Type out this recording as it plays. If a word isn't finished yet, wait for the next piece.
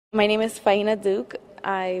My name is Faina Duke.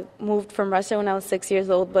 I moved from Russia when I was 6 years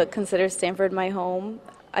old, but consider Stamford my home.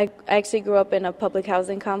 I actually grew up in a public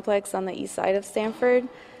housing complex on the east side of Stamford.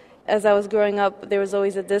 As I was growing up, there was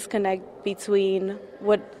always a disconnect between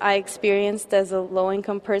what I experienced as a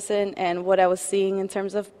low-income person and what I was seeing in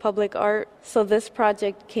terms of public art. So this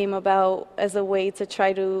project came about as a way to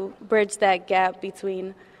try to bridge that gap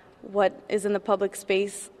between what is in the public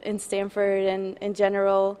space in Stamford and in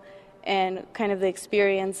general, and kind of the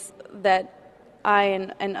experience that I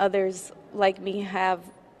and others like me have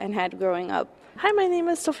and had growing up. Hi, my name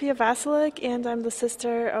is Sofia Vasilik, and I'm the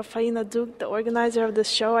sister of Faina Duke, the organizer of this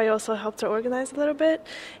show. I also helped her organize a little bit,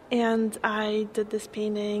 and I did this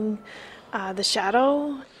painting, The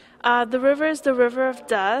Shadow. The river is the river of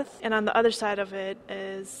death, and on the other side of it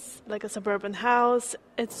is like a suburban house.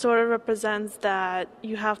 It sort of represents that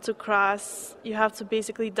you have to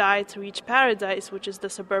basically die to reach paradise, which is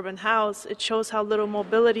the suburban house. It shows how little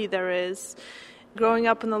mobility there is. Growing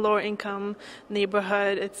up in a lower income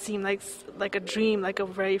neighborhood, it seemed like a dream, like a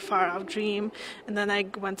very far off dream. And then I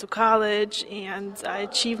went to college, and I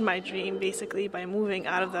achieved my dream basically by moving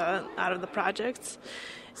out of the projects.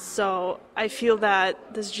 So I feel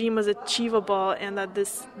that this dream was achievable, and that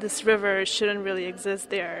this river shouldn't really exist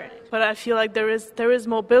there. But I feel like there is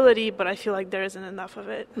mobility, but I feel like there isn't enough of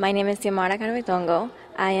it. My name is Xiomara Carvetongo.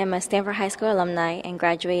 I am a Stanford High School alumni and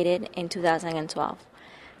graduated in 2012.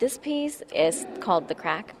 This piece is called The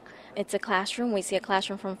Crack. It's a classroom. We see a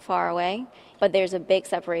classroom from far away, but there's a big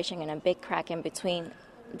separation and a big crack in between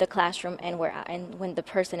the classroom and when the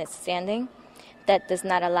person is standing. That does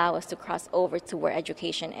not allow us to cross over to where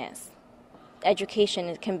education is.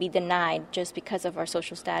 Education can be denied just because of our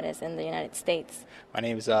social status in the United States. My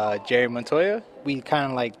name is Jerry Montoya. We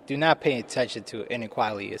kind of do not pay attention to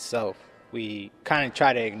inequality itself. We kind of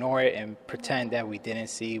try to ignore it and pretend that we didn't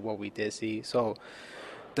see what we did see. So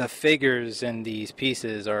the figures in these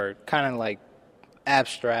pieces are kind of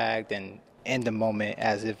abstract and in the moment,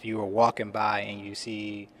 as if you were walking by and you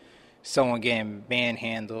see someone getting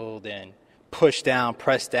manhandled and pushed down,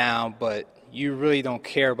 pressed down, but you really don't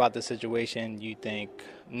care about the situation. You think,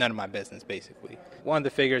 none of my business, basically. One of the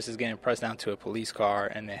figures is getting pressed down to a police car,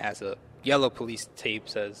 and it has a yellow police tape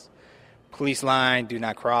says, "Police line, do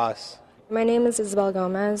not cross." My name is Isabel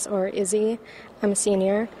Gomez, or Izzy. I'm a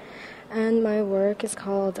senior, and my work is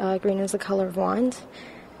called Green is the Color of Want,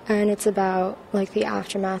 and it's about the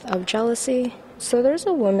aftermath of jealousy. So there's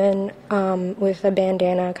a woman with a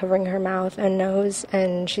bandana covering her mouth and nose,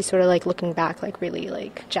 and she's sort of looking back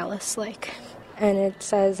really jealous And it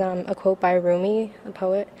says a quote by Rumi, a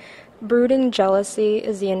poet: "Brooding jealousy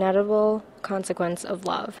is the inevitable consequence of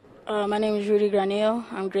love." My name is Rudy Granillo.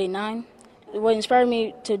 I'm grade 9. What inspired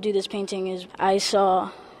me to do this painting is I saw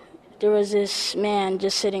there was this man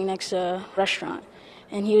just sitting next to a restaurant,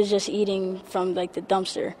 and he was just eating from the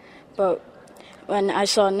dumpster. But when I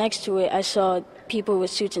saw next to it, I saw people with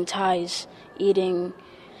suits and ties eating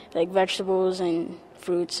vegetables and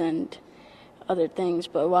fruits and other things,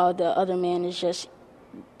 but while the other man is just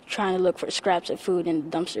trying to look for scraps of food in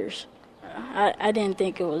the dumpsters. I didn't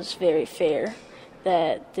think it was very fair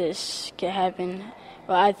that this could happen.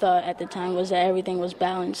 What I thought at the time was that everything was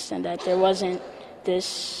balanced and that there wasn't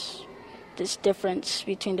this difference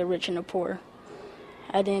between the rich and the poor.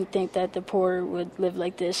 I didn't think that the poor would live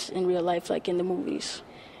like this in real life, like in the movies.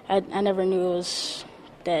 I never knew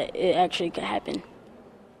that it actually could happen.